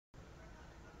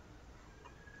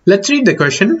Let's read the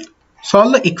question.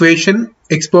 Solve the equation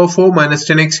x power 4 minus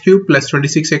 10x cube plus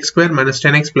 26x square minus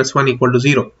 10x plus 1 equal to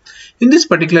 0. In this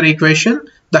particular equation,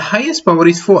 the highest power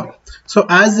is 4. So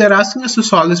as they are asking us to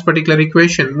solve this particular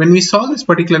equation, when we solve this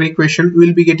particular equation, we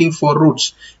will be getting 4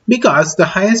 roots because the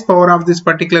highest power of this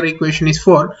particular equation is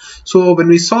 4. So when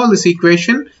we solve this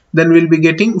equation, then we'll be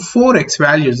getting 4x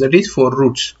values, that is 4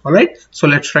 roots. Alright, so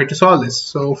let's try to solve this.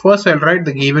 So first I'll write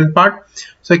the given part.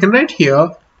 So I can write here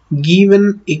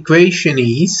given equation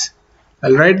is,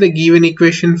 I'll write the given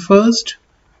equation first,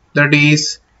 that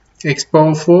is x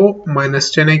power 4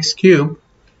 minus 10x cube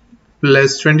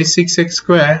plus 26x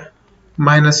square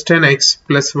minus 10x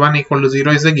plus 1 equal to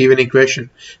 0 is the given equation.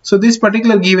 So this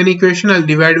particular given equation I'll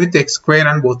divide with x square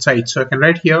on both sides. So I can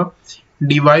write here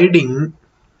dividing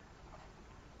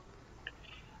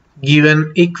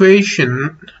given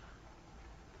equation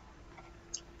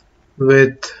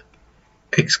with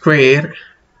x square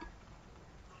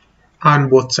on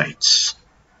both sides.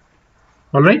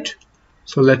 Alright,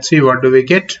 so let's see what do we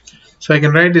get. So I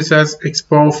can write this as x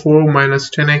power 4 minus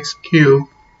 10x cube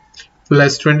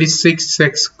plus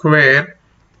 26x square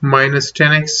minus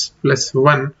 10x plus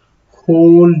 1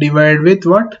 whole divided with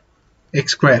what?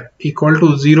 X square equal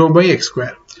to 0 by x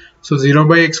square. So 0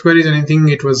 by x square is anything,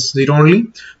 it was 0 only.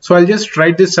 So I'll just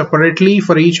write this separately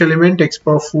for each element, x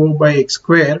power 4 by x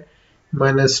square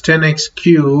minus 10x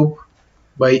cube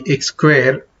by x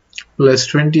square plus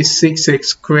 26x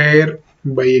square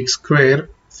by x square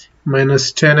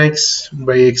minus 10x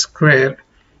by x square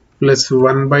plus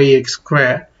 1 by x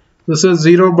square. This is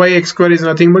 0 by x square is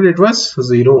nothing but it was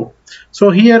 0.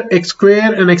 So here x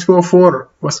square and x power 4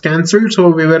 was cancelled, so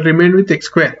we were remained with x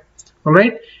square.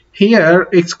 Alright, here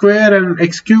x square and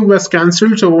x cube was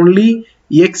cancelled, so only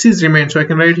x is remained. So I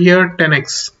can write here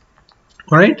 10x.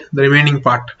 Alright, the remaining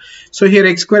part. So here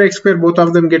x square both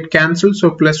of them get cancelled,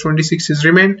 so plus 26 is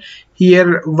remained.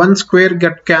 Here 1 square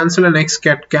get cancelled and x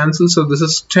get cancelled, so this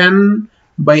is 10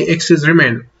 by x is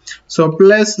remained. So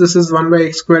plus this is 1 by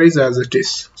x square is as it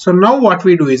is. So now what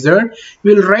we do is that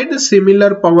we will write the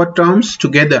similar power terms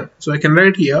together. So I can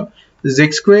write here this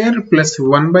x square plus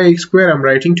 1 by x square I'm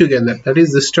writing together, that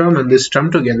is this term and this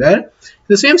term together.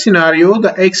 The same scenario,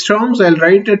 the x terms I'll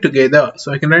write it together.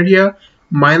 So I can write here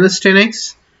minus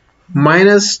 10x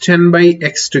minus 10 by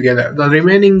x together. The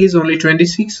remaining is only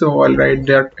 26, so I'll write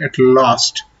that at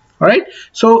last. Alright,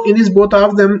 so in this both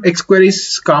of them x square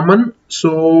is common,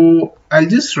 so I'll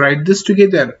just write this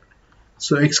together.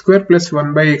 So x square plus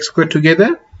 1 by x square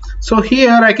together. So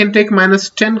here I can take minus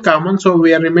 10 common, so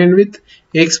we are remained with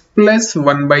x plus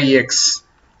 1 by x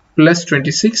plus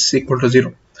 26 equal to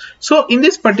 0. So in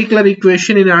this particular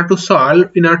equation, in order to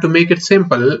solve, in order to make it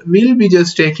simple, we'll be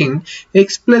just taking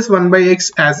x plus 1 by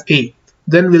x as a.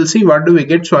 Then we'll see what do we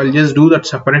get. So I'll just do that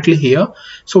separately here.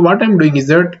 So what I'm doing is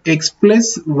that x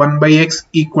plus 1 by x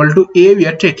equal to a we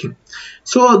are taking.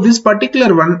 So this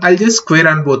particular one I'll just square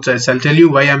on both sides. I'll tell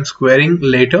you why I'm squaring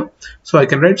later. So I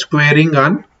can write squaring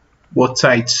on both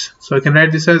sides. So I can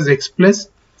write this as x plus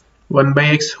 1 by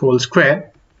x whole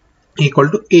square equal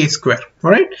to a square.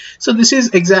 Alright, so this is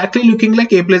exactly looking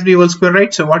like a plus b whole square,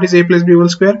 right? So what is a plus b whole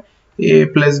square? A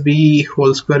plus b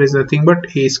whole square is nothing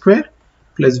but a square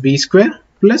plus b square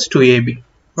plus 2ab.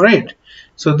 Alright,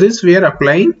 so this we are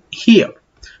applying here.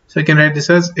 So I can write this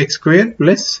as x square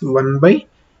plus 1 by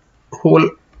whole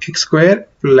x square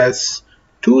plus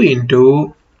 2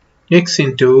 into x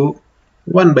into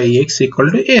 1 by x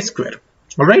equal to a square.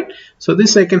 Alright, so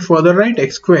this I can further write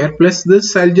x square plus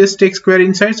this I'll just take square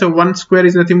inside, so 1 square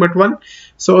is nothing but 1.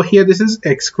 So here this is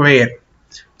x square.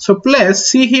 So plus,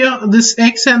 see here this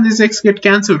x and this x get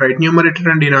cancelled, right? Numerator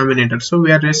and denominator. So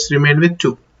we are just remain with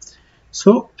 2.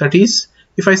 So that is,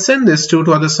 if I send this 2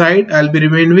 to other side, I'll be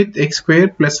remain with x square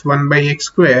plus 1 by x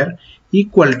square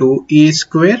equal to a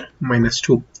square minus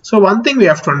 2. So one thing we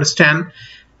have to understand,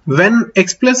 when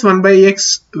x plus 1 by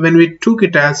x, when we took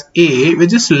it as a, we're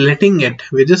just letting it,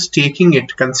 we're just taking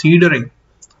it, considering.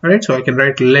 Alright, so I can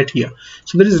write let here.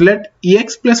 So there is let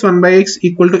x plus 1 by x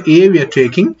equal to a we are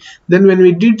taking. Then when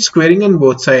we did squaring on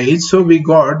both sides, so we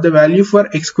got the value for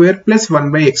x square plus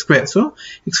 1 by x square. So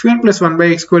x square plus 1 by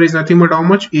x square is nothing but how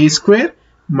much? A square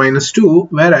minus 2,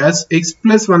 whereas x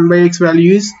plus 1 by x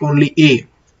value is only a.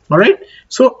 Alright,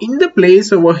 so in the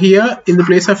place over here, in the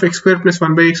place of x square plus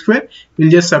 1 by x square,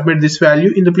 we'll just submit this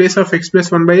value. In the place of x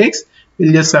plus 1 by x,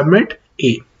 we'll just submit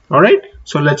a. Alright,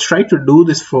 so let's try to do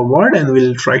this forward and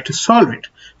we'll try to solve it.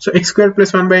 So x square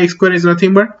plus 1 by x square is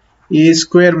nothing but a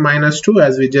square minus 2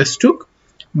 as we just took,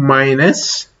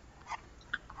 minus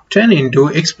 10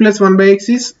 into x plus 1 by x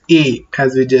is a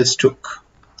as we just took.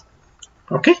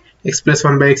 Okay, x plus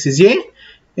 1 by x is a,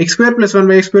 x square plus 1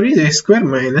 by x square is a square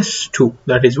minus 2.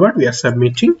 That is what we are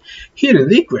submitting here in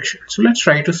the equation. So let's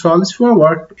try to solve this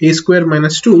forward. A square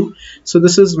minus 2. So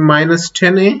this is minus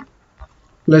 10a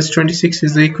plus 26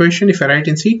 is the equation. If I write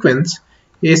in sequence,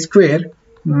 a square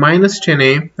minus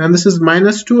 10a, and this is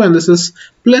minus 2 and this is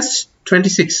plus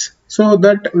 26. So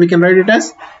that we can write it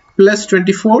as plus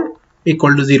 24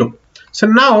 equal to 0. So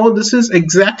now this is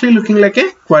exactly looking like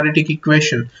a quadratic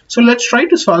equation. So let's try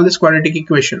to solve this quadratic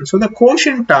equation. So the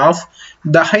quotient of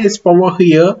the highest power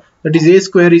here, that is a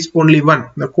square, is only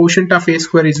 1. The quotient of a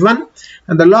square is 1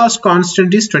 and the last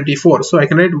constant is 24. So I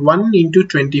can write 1 into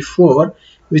 24,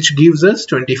 which gives us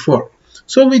 24.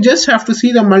 So we just have to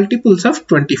see the multiples of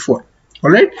 24.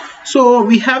 Alright, so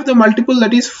we have the multiple,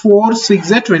 that is 4,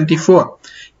 6 are 24.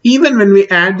 Even when we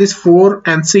add this 4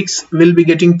 and 6, we'll be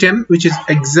getting 10, which is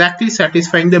exactly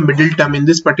satisfying the middle term in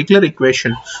this particular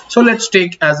equation. So let's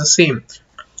take as the same.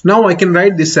 Now I can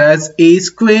write this as a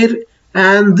square,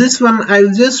 and this one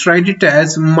I'll just write it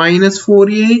as minus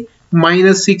 4a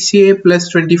minus 6a plus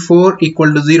 24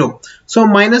 equal to 0. So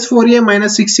minus 4a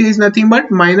minus 6a is nothing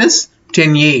but minus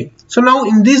 10a. So now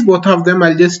in these both of them,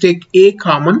 I'll just take a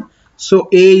common. So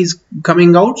a is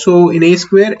coming out, so in a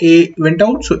square a went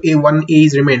out, so a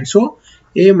is remained. So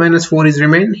a minus 4 is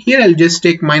remained. Here I'll just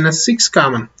take minus 6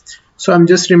 common. So I'm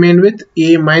just remained with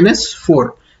a minus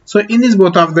 4. So in this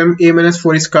both of them, a minus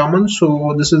 4 is common.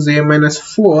 So this is a minus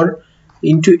 4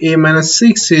 into a minus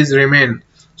 6 is remain.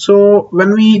 So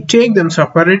when we take them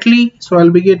separately, so I'll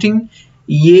be getting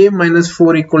a minus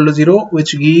 4 equal to 0,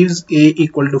 which gives a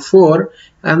equal to 4,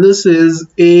 and this is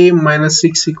a minus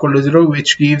 6 equal to 0,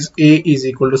 which gives a is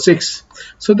equal to 6.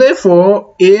 So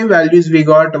therefore a values we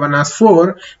got one as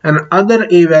 4 and other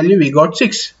a value we got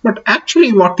 6. But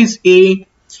actually what is a?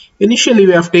 Initially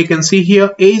we have taken, see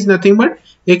here, a is nothing but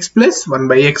x plus 1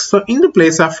 by x. So in the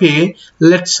place of a,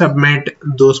 let's submit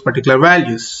those particular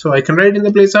values. So I can write in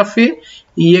the place of a,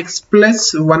 x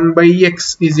plus 1 by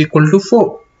x is equal to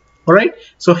 4. Alright,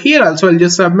 so here also I'll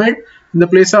just submit in the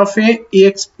place of a,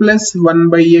 x plus 1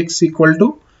 by x equal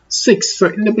to 6. So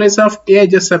in the place of a, I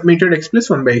just submitted x plus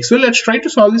 1 by x. So let's try to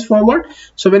solve this forward.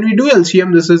 So when we do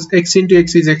LCM, this is x into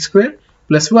x is x square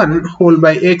plus 1 whole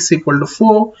by x equal to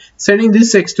 4. Sending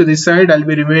this x to this side, I'll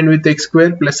be remain with x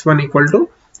square plus 1 equal to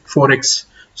 4x.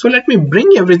 So let me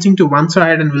bring everything to one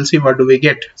side and we'll see what do we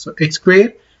get. So x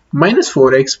square minus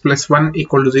 4x plus 1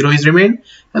 equal to 0 is remain,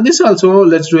 and this also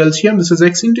let's do LCM. This is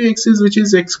x into x is, which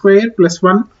is x square plus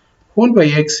 1 whole by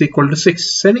x equal to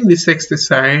 6. Sending this x this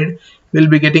side, we'll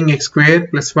be getting x square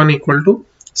plus 1 equal to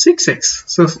 6x.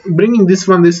 So bringing this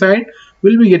one this side,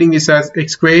 we'll be getting this as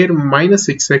x square minus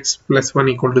 6x plus 1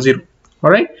 equal to 0.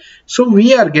 Alright, so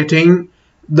we are getting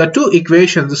the two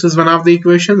equations. This is one of the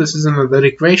equation, this is another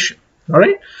equation.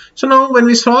 Alright, so now when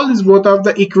we solve this both of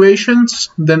the equations,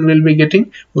 then we'll be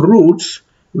getting roots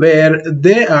where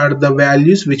they are the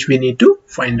values which we need to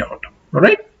find out.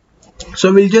 Alright,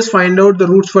 so we'll just find out the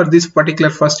roots for this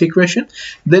particular first equation,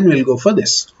 then we'll go for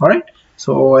this. Alright,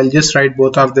 so I'll just write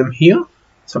both of them here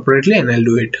separately and I'll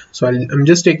do it. So I'm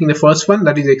just taking the first one,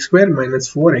 that is x square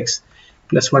minus 4x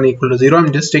plus 1 equal to 0.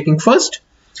 I'm just taking first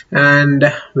and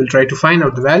we'll try to find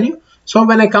out the value. So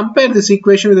when I compare this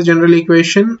equation with the general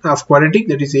equation of quadratic,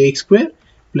 that is ax square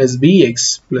plus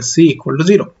bx plus c equal to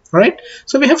 0. Alright,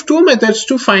 so we have two methods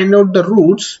to find out the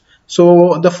roots.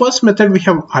 So the first method we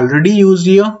have already used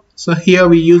here. So here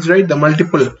we use, right, the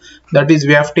multiple, that is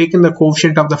we have taken the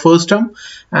coefficient of the first term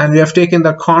and we have taken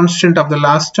the constant of the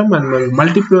last term and we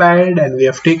multiplied, and we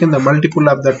have taken the multiple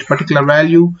of that particular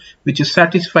value which is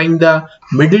satisfying the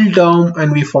middle term,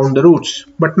 and we found the roots.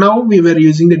 But now we were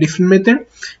using the different method,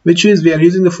 which is we are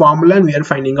using the formula and we are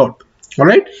finding out.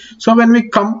 Alright, so when we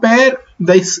compare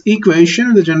this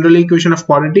equation, the general equation of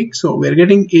quadratic, so we are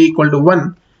getting a equal to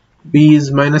 1, b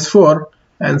is minus 4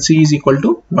 and c is equal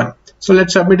to 1. So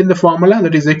let's submit in the formula,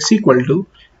 that is x equal to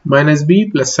minus b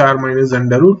plus r minus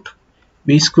under root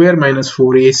b square minus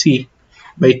 4ac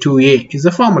by 2a is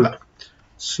the formula.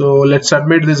 So let's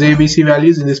submit these abc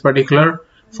values in this particular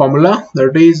formula,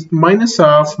 that is minus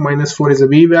of minus 4 is a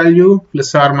b value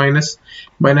plus r minus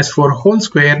 4 whole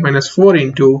square minus 4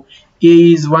 into a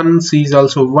is 1, c is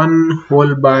also 1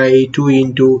 whole by 2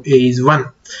 into a is 1.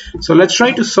 So let's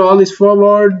try to solve this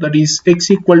forward, that is x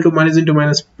equal to minus into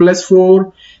minus plus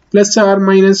 4 plus r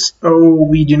minus, oh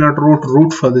we did not wrote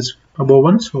root for this above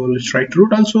one, so let's write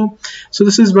root also. So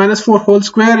this is minus 4 whole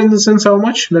square, in the sense how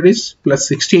much, that is plus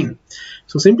 16.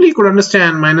 So simply you could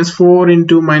understand minus 4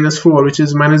 into minus 4, which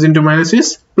is minus into minus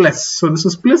is plus, so this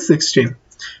is plus 16.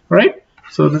 Right,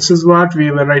 so this is what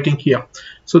we were writing here.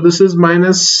 So this is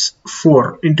minus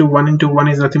 4 into 1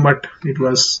 is nothing but it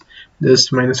was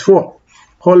just minus 4.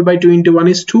 whole by 2 into 1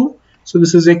 is 2. So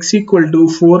this is x equal to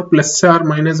 4 plus or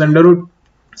minus under root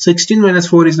 16 minus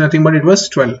 4 is nothing but it was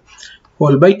 12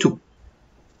 whole by 2.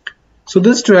 So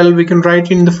this 12 we can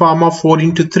write in the form of 4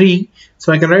 into 3.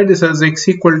 So I can write this as x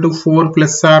equal to 4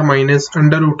 plus or minus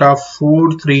under root of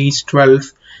 4 3 is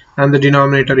 12 and the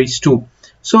denominator is 2.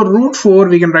 So root 4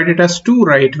 we can write it as 2,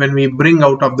 right, when we bring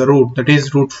out of the root. That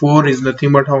is, root 4 is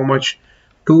nothing but how much?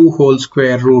 2 whole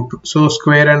square root. So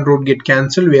square and root get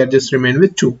cancelled, we are just remain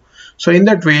with 2. So in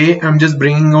that way I'm just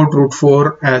bringing out root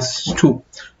 4 as 2.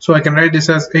 So I can write this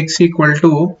as x equal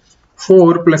to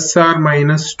 4 plus or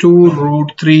minus 2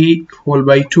 root 3 whole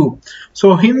by 2.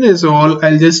 So in this all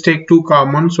I'll just take 2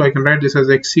 common. So I can write this as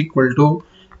x equal to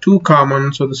 2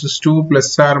 common. So this is 2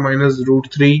 plus or minus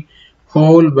root 3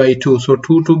 whole by 2. So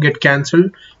 2 get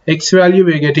cancelled. X value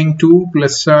we are getting 2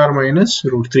 plus or minus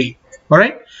root 3.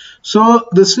 Alright. So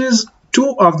this is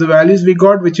 2 of the values we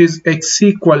got, which is x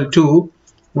equal to,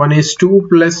 one is 2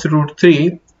 plus root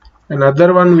 3.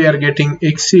 Another one we are getting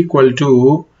x equal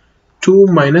to 2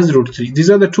 minus root 3.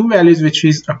 These are the 2 values which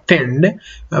is obtained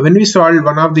when we solve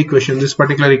one of the equation. This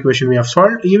particular equation we have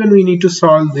solved. Even we need to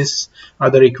solve this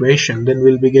other equation, then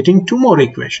we'll be getting 2 more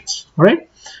equations. Alright.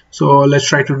 So let's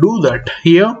try to do that.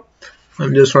 Here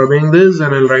I'm just rubbing this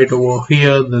and I'll write over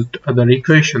here the other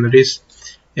equation, that is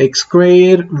x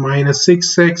square minus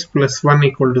 6x plus 1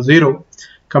 equal to 0.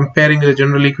 Comparing the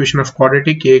general equation of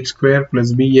quadratic, ax square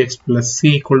plus bx plus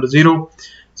c equal to 0.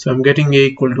 So I'm getting a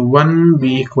equal to 1,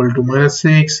 b equal to minus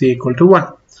 6, c equal to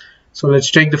 1. So let's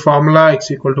take the formula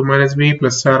x equal to minus b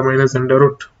plus r minus under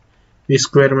root b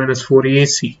square minus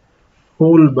 4ac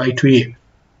whole by 2a.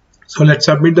 So let's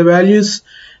submit the values.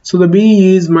 So the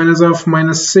b is minus of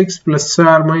minus 6 plus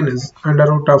r minus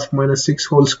under root of minus 6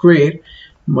 whole square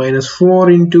minus 4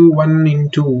 into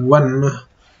 1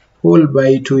 whole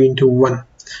by 2 into 1.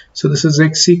 So this is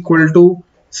x equal to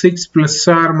 6 plus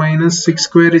r minus 6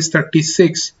 square is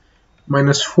 36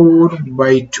 minus 4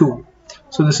 by 2.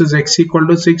 So this is x equal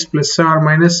to 6 plus r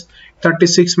minus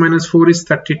 36 minus 4 is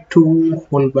 32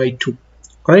 whole by 2.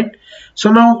 Right.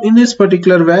 So now in this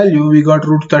particular value we got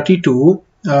root 32.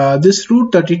 This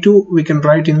root 32 we can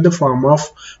write in the form of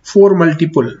 4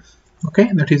 multiple. Okay,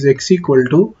 that is x equal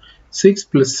to 6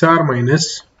 plus r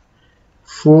minus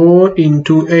 4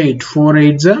 into 8. 4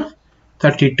 8s are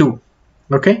 32.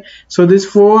 Okay, so this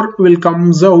 4 will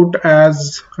comes out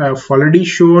as I have already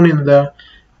shown in the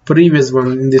previous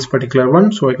one, in this particular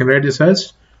one. So I can write this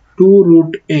as 2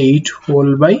 root 8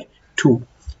 whole by 2.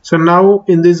 So now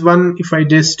in this one, if I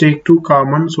just take 2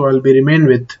 common, so I'll be remain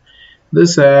with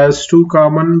this as 2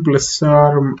 common plus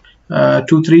r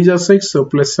 2 3s are 6, so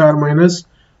plus r minus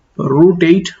root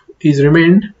 8 is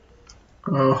remained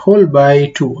whole by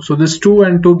 2. So this 2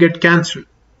 and 2 get cancelled.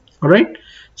 Alright,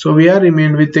 so we are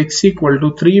remained with x equal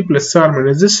to 3 plus r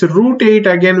minus this root 8.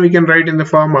 Again we can write in the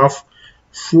form of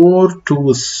 4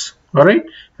 2's. Alright,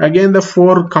 again the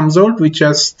 4 comes out, which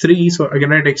has 3, so I can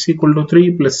write x equal to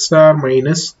 3 plus r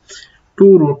minus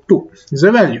 2 root 2 is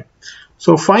a value.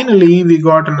 So finally we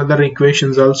got another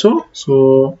equations also.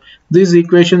 So these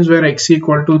equations were x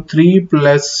equal to 3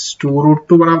 plus 2 root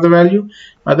 2, one of the value,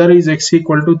 other is x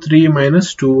equal to 3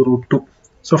 minus 2 root 2.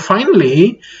 So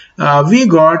finally we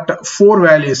got 4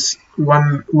 values.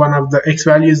 One of the x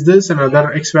value is this,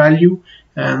 another x value,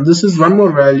 and this is one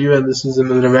more value, and this is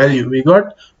another value. We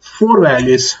got 4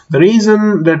 values. The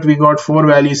reason that we got 4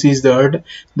 values is that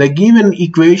the given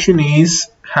equation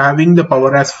is having the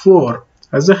power as 4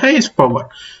 as the highest power.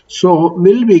 So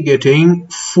we'll be getting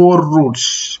 4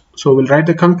 roots. So we'll write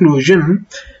the conclusion.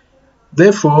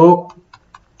 Therefore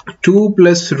 2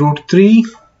 plus root 3,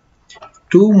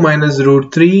 2 minus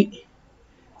root 3,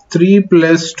 3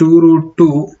 plus 2 root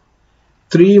 2,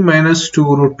 3 minus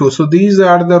 2 root 2. So these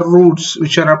are the roots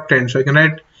which are obtained. So I can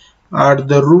write are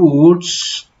the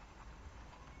roots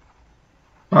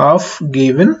of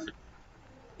given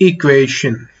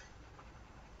equation.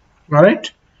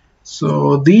 Alright.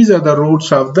 So these are the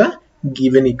roots of the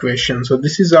given equation. So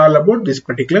this is all about this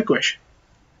particular question.